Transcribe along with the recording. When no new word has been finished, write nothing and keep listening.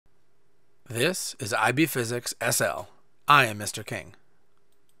This is IB Physics SL. I am Mr. King.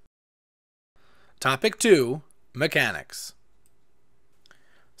 Topic 2, Mechanics.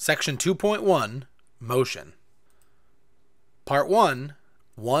 Section 2.1, Motion. Part 1,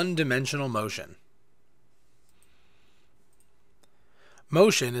 One-Dimensional Motion.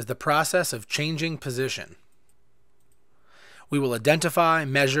 Motion is the process of changing position. We will identify,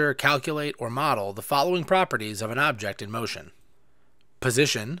 measure, calculate, or model the following properties of an object in motion: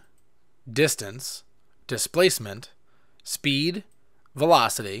 position, distance, displacement, speed,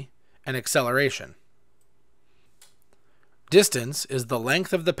 velocity, and acceleration. Distance is the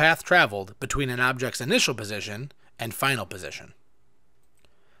length of the path traveled between an object's initial position and final position.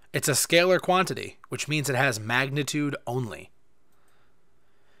 It's a scalar quantity, which means it has magnitude only.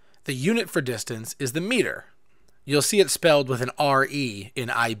 The unit for distance is the meter. You'll see it spelled with an RE in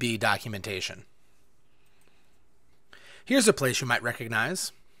IB documentation. Here's a place you might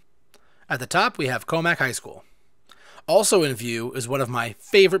recognize. At the top, we have Comac High School. Also in view is one of my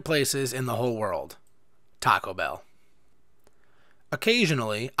favorite places in the whole world, Taco Bell.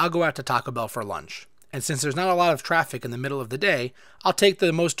 Occasionally, I'll go out to Taco Bell for lunch, and since there's not a lot of traffic in the middle of the day, I'll take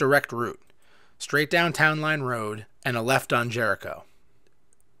the most direct route, straight down Town Line Road and a left on Jericho.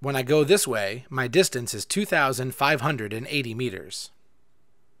 When I go this way, my distance is 2,580 meters.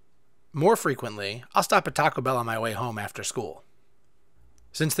 More frequently, I'll stop at Taco Bell on my way home after school.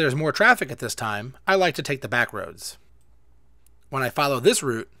 Since there's more traffic at this time, I like to take the back roads. When I follow this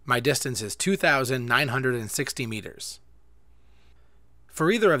route, my distance is 2,960 meters.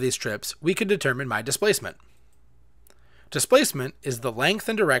 For either of these trips, we could determine my displacement. Displacement is the length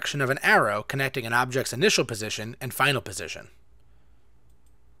and direction of an arrow connecting an object's initial position and final position.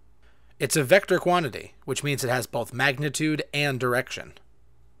 It's a vector quantity, which means it has both magnitude and direction.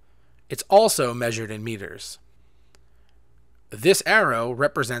 It's also measured in meters. This arrow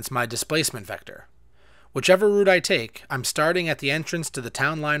represents my displacement vector. Whichever route I take, I'm starting at the entrance to the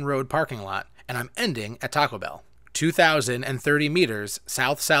Town Line Road parking lot, and I'm ending at Taco Bell, 2,030 meters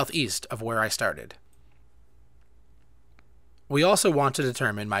south-southeast of where I started. We also want to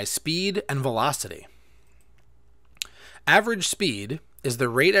determine my speed and velocity. Average speed is the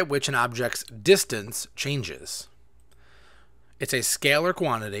rate at which an object's distance changes. It's a scalar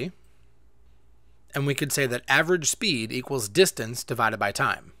quantity, and we could say that average speed equals distance divided by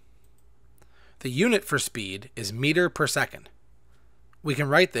time. The unit for speed is meter per second. We can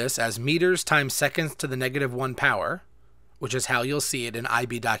write this as meters times seconds to the -1 power, which is how you'll see it in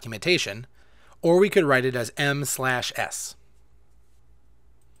IB documentation, or we could write it as m/s.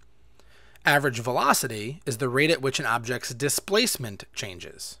 Average velocity is the rate at which an object's displacement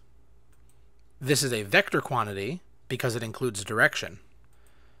changes. This is a vector quantity because it includes direction.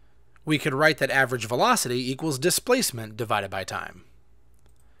 We could write that average velocity equals displacement divided by time.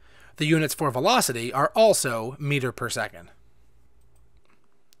 The units for velocity are also meter per second.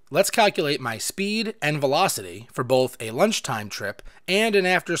 Let's calculate my speed and velocity for both a lunchtime trip and an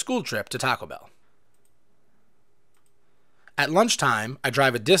after-school trip to Taco Bell. At lunchtime, I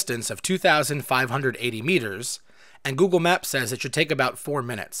drive a distance of 2,580 meters, and Google Maps says it should take about 4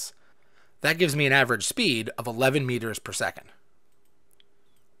 minutes. That gives me an average speed of 11 meters per second.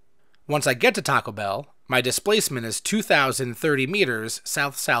 Once I get to Taco Bell, my displacement is 2,030 meters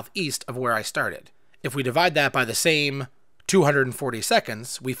south-southeast of where I started. If we divide that by the same 240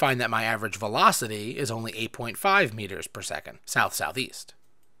 seconds, we find that my average velocity is only 8.5 meters per second south-southeast.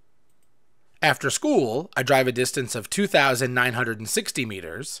 After school, I drive a distance of 2,960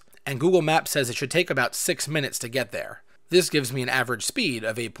 meters, and Google Maps says it should take about 6 minutes to get there. This gives me an average speed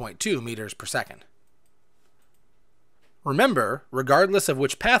of 8.2 meters per second. Remember, regardless of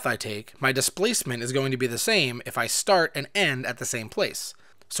which path I take, my displacement is going to be the same if I start and end at the same place.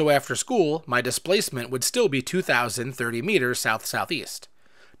 So after school, my displacement would still be 2,030 meters south-southeast.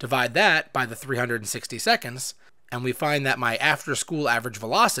 Divide that by the 360 seconds, and we find that my after-school average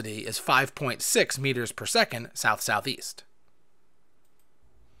velocity is 5.6 meters per second south-southeast.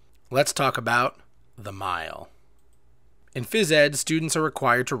 Let's talk about the mile. In phys ed, students are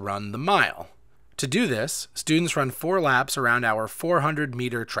required to run the mile. To do this, students run 4 laps around our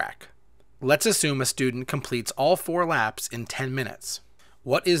 400-meter track. Let's assume a student completes all 4 laps in 10 minutes.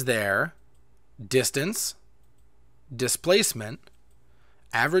 What is their distance, displacement,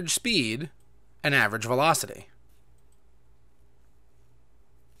 average speed, and average velocity?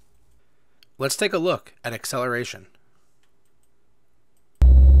 Let's take a look at acceleration.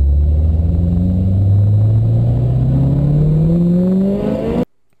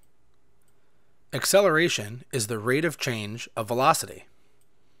 Acceleration is the rate of change of velocity.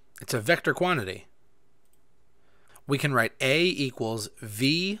 It's a vector quantity. we can write A equals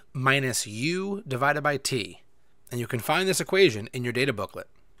v minus u divided by t, and you can find this equation in your data booklet.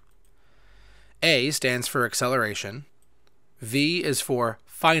 A stands for acceleration, v is for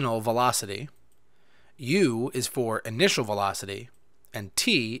final velocity, u is for initial velocity, and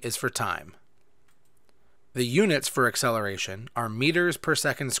t is for time. The units for acceleration are meters per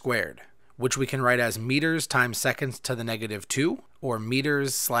second squared, which we can write as meters times seconds to the negative 2, or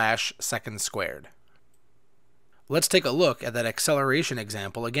meters/seconds squared. Let's take a look at that acceleration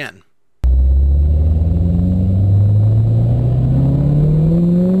example again.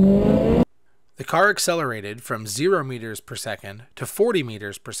 The car accelerated from 0 meters per second to 40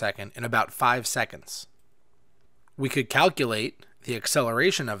 meters per second in about 5 seconds. We could calculate the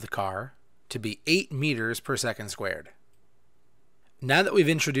acceleration of the car to be 8 meters per second squared. Now that we've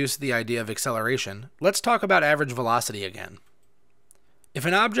introduced the idea of acceleration, let's talk about average velocity again. If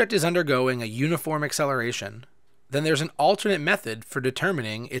an object is undergoing a uniform acceleration, then there's an alternate method for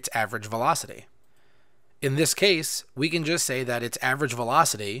determining its average velocity. In this case, we can just say that its average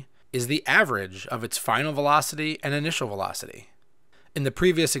velocity is the average of its final velocity and initial velocity. In the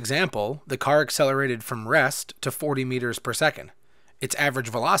previous example, the car accelerated from rest to 40 meters per second. Its average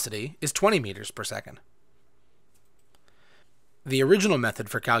velocity is 20 meters per second. The original method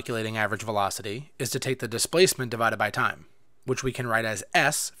for calculating average velocity is to take the displacement divided by time, which we can write as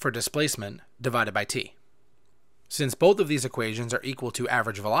s for displacement divided by t. Since both of these equations are equal to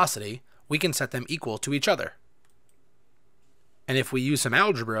average velocity, we can set them equal to each other. And if we use some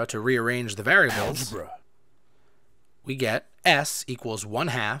algebra to rearrange the variables, we get s equals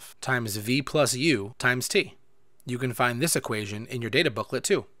 1/2 times v plus u times t. You can find this equation in your data booklet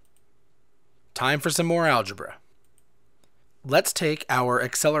too. Time for some more algebra. Let's take our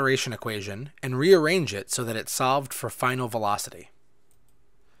acceleration equation and rearrange it so that it's solved for final velocity.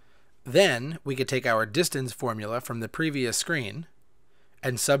 Then we could take our distance formula from the previous screen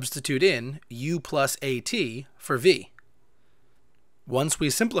and substitute in u plus at for v. Once we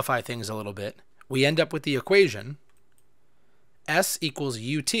simplify things a little bit, we end up with the equation s equals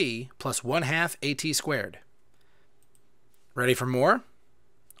ut plus 1/2 at squared. Ready for more?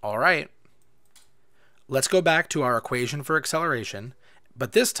 All right. Let's go back to our equation for acceleration,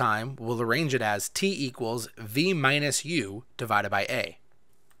 but this time we'll arrange it as t equals v minus u divided by a.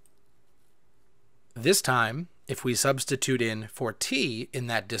 This time, if we substitute in for t in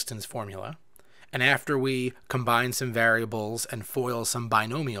that distance formula, and after we combine some variables and FOIL some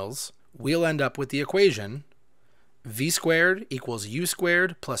binomials, we'll end up with the equation v squared equals u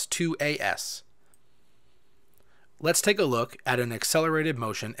squared plus 2as. Let's take a look at an accelerated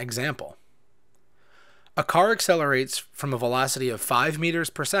motion example. A car accelerates from a velocity of 5 meters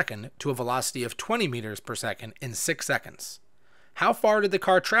per second to a velocity of 20 meters per second in 6 seconds. How far did the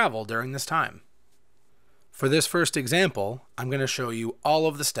car travel during this time? For this first example, I'm going to show you all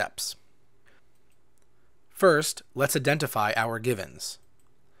of the steps. First, let's identify our givens.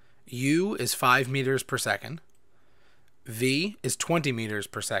 U is 5 meters per second, V is 20 meters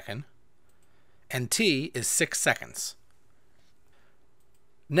per second, and T is 6 seconds.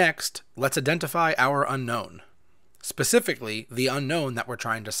 Next, let's identify our unknown, specifically the unknown that we're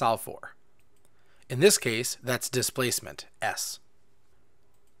trying to solve for. In this case, that's displacement, S.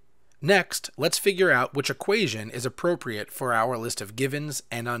 Next, let's figure out which equation is appropriate for our list of givens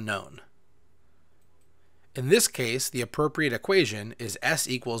and unknown. In this case, the appropriate equation is S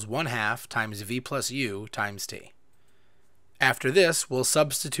equals 1/2 times V plus U times T. After this, we'll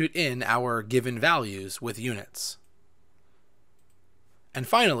substitute in our given values with units. And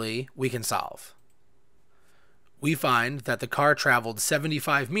finally, we can solve. We find that the car traveled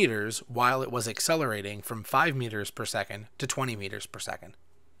 75 meters while it was accelerating from 5 meters per second to 20 meters per second.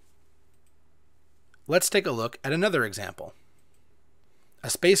 Let's take a look at another example. A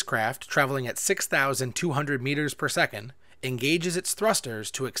spacecraft traveling at 6,200 meters per second engages its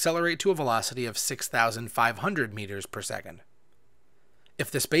thrusters to accelerate to a velocity of 6,500 meters per second. If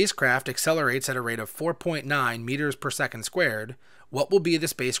the spacecraft accelerates at a rate of 4.9 meters per second squared, what will be the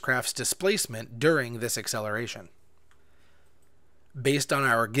spacecraft's displacement during this acceleration? Based on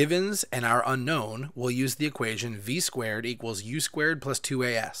our givens and our unknown, we'll use the equation v squared equals u squared plus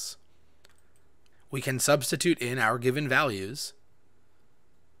 2as. We can substitute in our given values,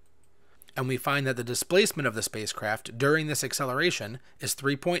 and we find that the displacement of the spacecraft during this acceleration is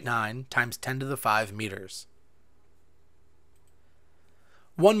 3.9 times 10 to the 5 meters.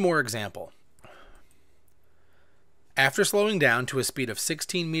 One more example. After slowing down to a speed of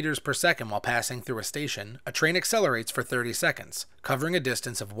 16 meters per second while passing through a station, a train accelerates for 30 seconds, covering a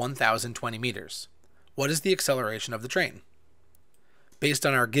distance of 1,020 meters. What is the acceleration of the train? Based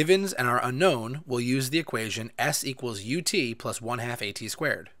on our givens and our unknown, we'll use the equation s equals ut plus 1/2 at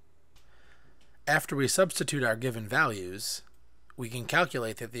squared. After we substitute our given values, we can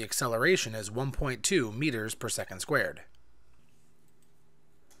calculate that the acceleration is 1.2 meters per second squared.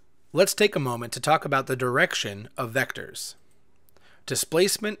 Let's take a moment to talk about the direction of vectors.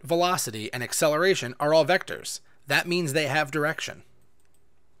 Displacement, velocity, and acceleration are all vectors. That means they have direction.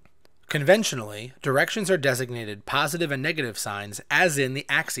 Conventionally, directions are designated positive and negative signs, as in the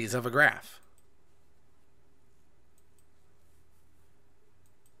axes of a graph.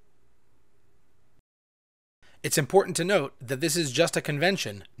 It's important to note that this is just a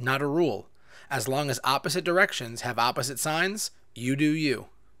convention, not a rule. As long as opposite directions have opposite signs, you do you.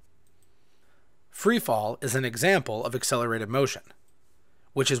 Free fall is an example of accelerated motion,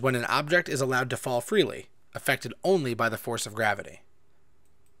 which is when an object is allowed to fall freely, affected only by the force of gravity,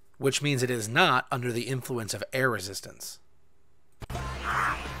 which means it is not under the influence of air resistance.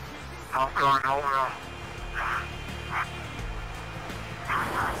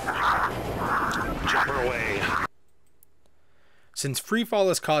 Jumper away. Since free fall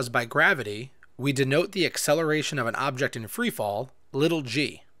is caused by gravity, we denote the acceleration of an object in free fall, little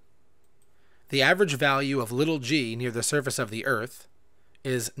g. The average value of little g near the surface of the Earth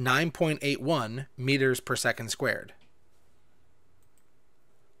is 9.81 meters per second squared.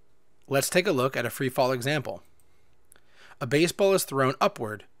 Let's take a look at a free fall example. A baseball is thrown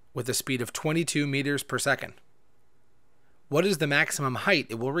upward with a speed of 22 meters per second. What is the maximum height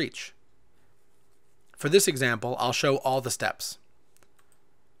it will reach? For this example, I'll show all the steps.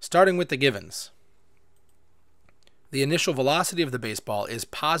 Starting with the givens. The initial velocity of the baseball is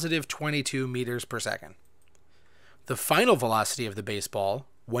positive 22 meters per second. The final velocity of the baseball,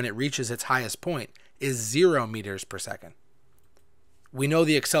 when it reaches its highest point, is 0 meters per second. We know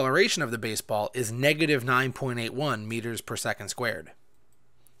the acceleration of the baseball is negative 9.81 meters per second squared.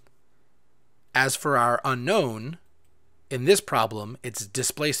 As for our unknown, in this problem, it's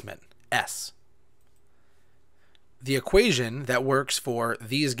displacement, s. The equation that works for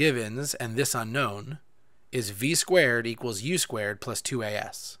these givens and this unknown is v squared equals u squared plus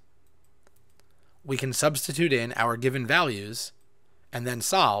 2as. We can substitute in our given values and then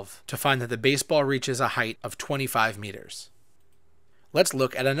solve to find that the baseball reaches a height of 25 meters. Let's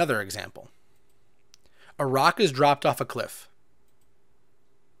look at another example. A rock is dropped off a cliff.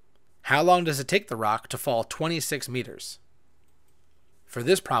 How long does it take the rock to fall 26 meters? For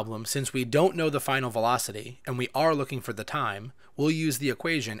this problem, since we don't know the final velocity and we are looking for the time, we'll use the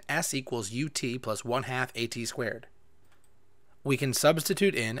equation s equals ut plus 1/2 at squared. We can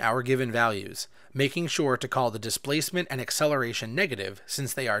substitute in our given values, making sure to call the displacement and acceleration negative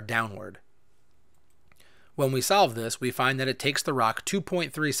since they are downward. When we solve this, we find that it takes the rock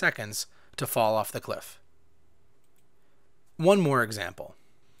 2.3 seconds to fall off the cliff. One more example.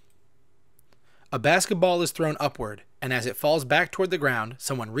 A basketball is thrown upward, and as it falls back toward the ground,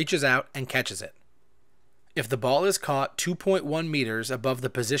 someone reaches out and catches it. If the ball is caught 2.1 meters above the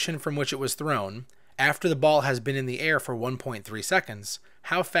position from which it was thrown, after the ball has been in the air for 1.3 seconds,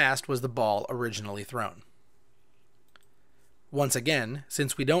 how fast was the ball originally thrown? Once again,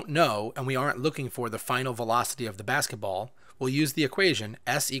 since we don't know and we aren't looking for the final velocity of the basketball, we'll use the equation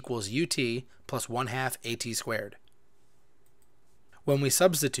s equals ut plus 1/2 at squared. When we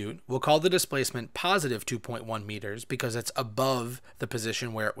substitute, we'll call the displacement positive 2.1 meters because it's above the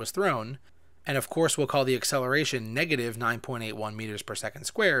position where it was thrown, and of course we'll call the acceleration negative 9.81 meters per second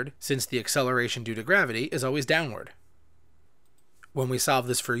squared since the acceleration due to gravity is always downward. When we solve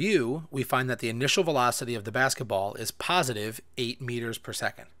this for u, we find that the initial velocity of the basketball is positive 8 meters per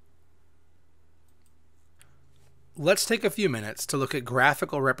second. Let's take a few minutes to look at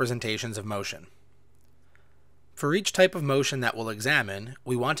graphical representations of motion. For each type of motion that we'll examine,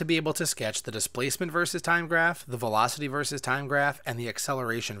 we want to be able to sketch the displacement versus time graph, the velocity versus time graph, and the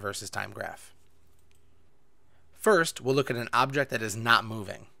acceleration versus time graph. First, we'll look at an object that is not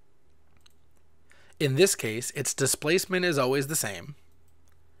moving. In this case, its displacement is always the same,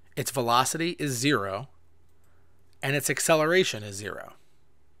 its velocity is 0, and its acceleration is 0.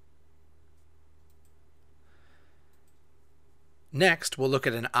 Next, we'll look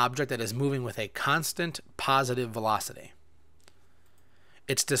at an object that is moving with a constant positive velocity.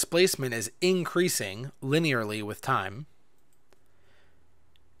 Its displacement is increasing linearly with time.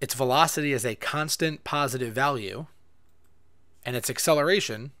 Its velocity is a constant positive value, and its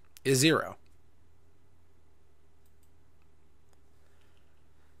acceleration is 0.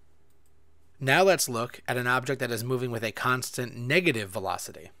 Now let's look at an object that is moving with a constant negative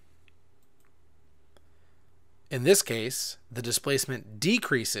velocity. In this case, the displacement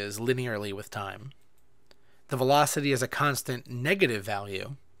decreases linearly with time. the velocity is a constant negative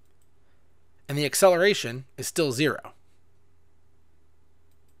value, and the acceleration is still 0.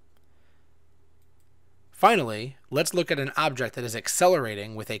 Finally, let's look at an object that is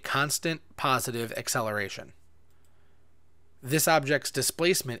accelerating with a constant positive acceleration. This object's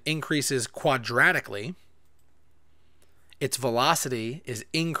displacement increases quadratically, its velocity is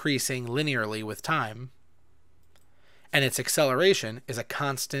increasing linearly with time, and its acceleration is a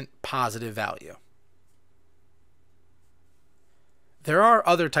constant positive value. There are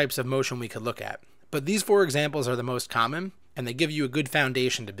other types of motion we could look at, but these 4 examples are the most common, and they give you a good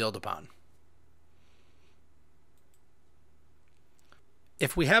foundation to build upon.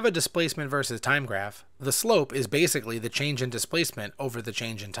 If we have a displacement versus time graph, the slope is basically the change in displacement over the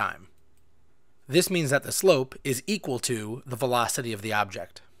change in time. This means that the slope is equal to the velocity of the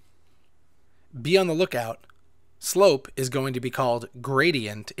object. Be on the lookout. Slope is going to be called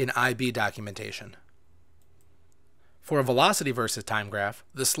gradient in IB documentation. For a velocity versus time graph,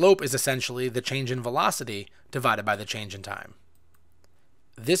 the slope is essentially the change in velocity divided by the change in time.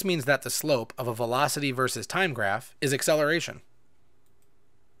 This means that the slope of a velocity versus time graph is acceleration.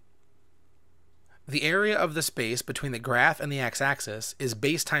 The area of the space between the graph and the x-axis is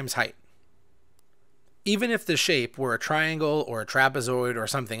base times height. Even if the shape were a triangle or a trapezoid or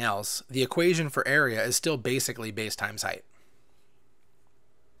something else, the equation for area is still basically base times height.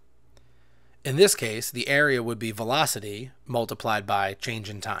 In this case, the area would be velocity multiplied by change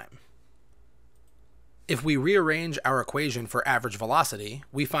in time. If we rearrange our equation for average velocity,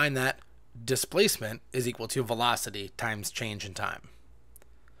 we find that displacement is equal to velocity times change in time.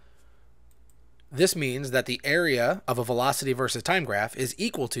 This means that the area of a velocity versus time graph is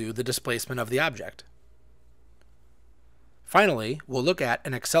equal to the displacement of the object. Finally, we'll look at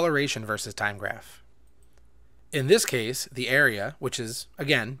an acceleration versus time graph. In this case, the area, which is,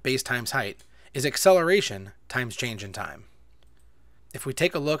 again, base times height, is acceleration times change in time. If we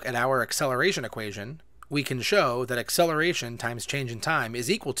take a look at our acceleration equation, we can show that acceleration times change in time is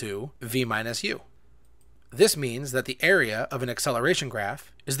equal to v minus u. This means that the area of an acceleration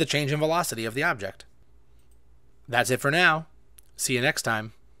graph is the change in velocity of the object. That's it for now. See you next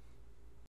time.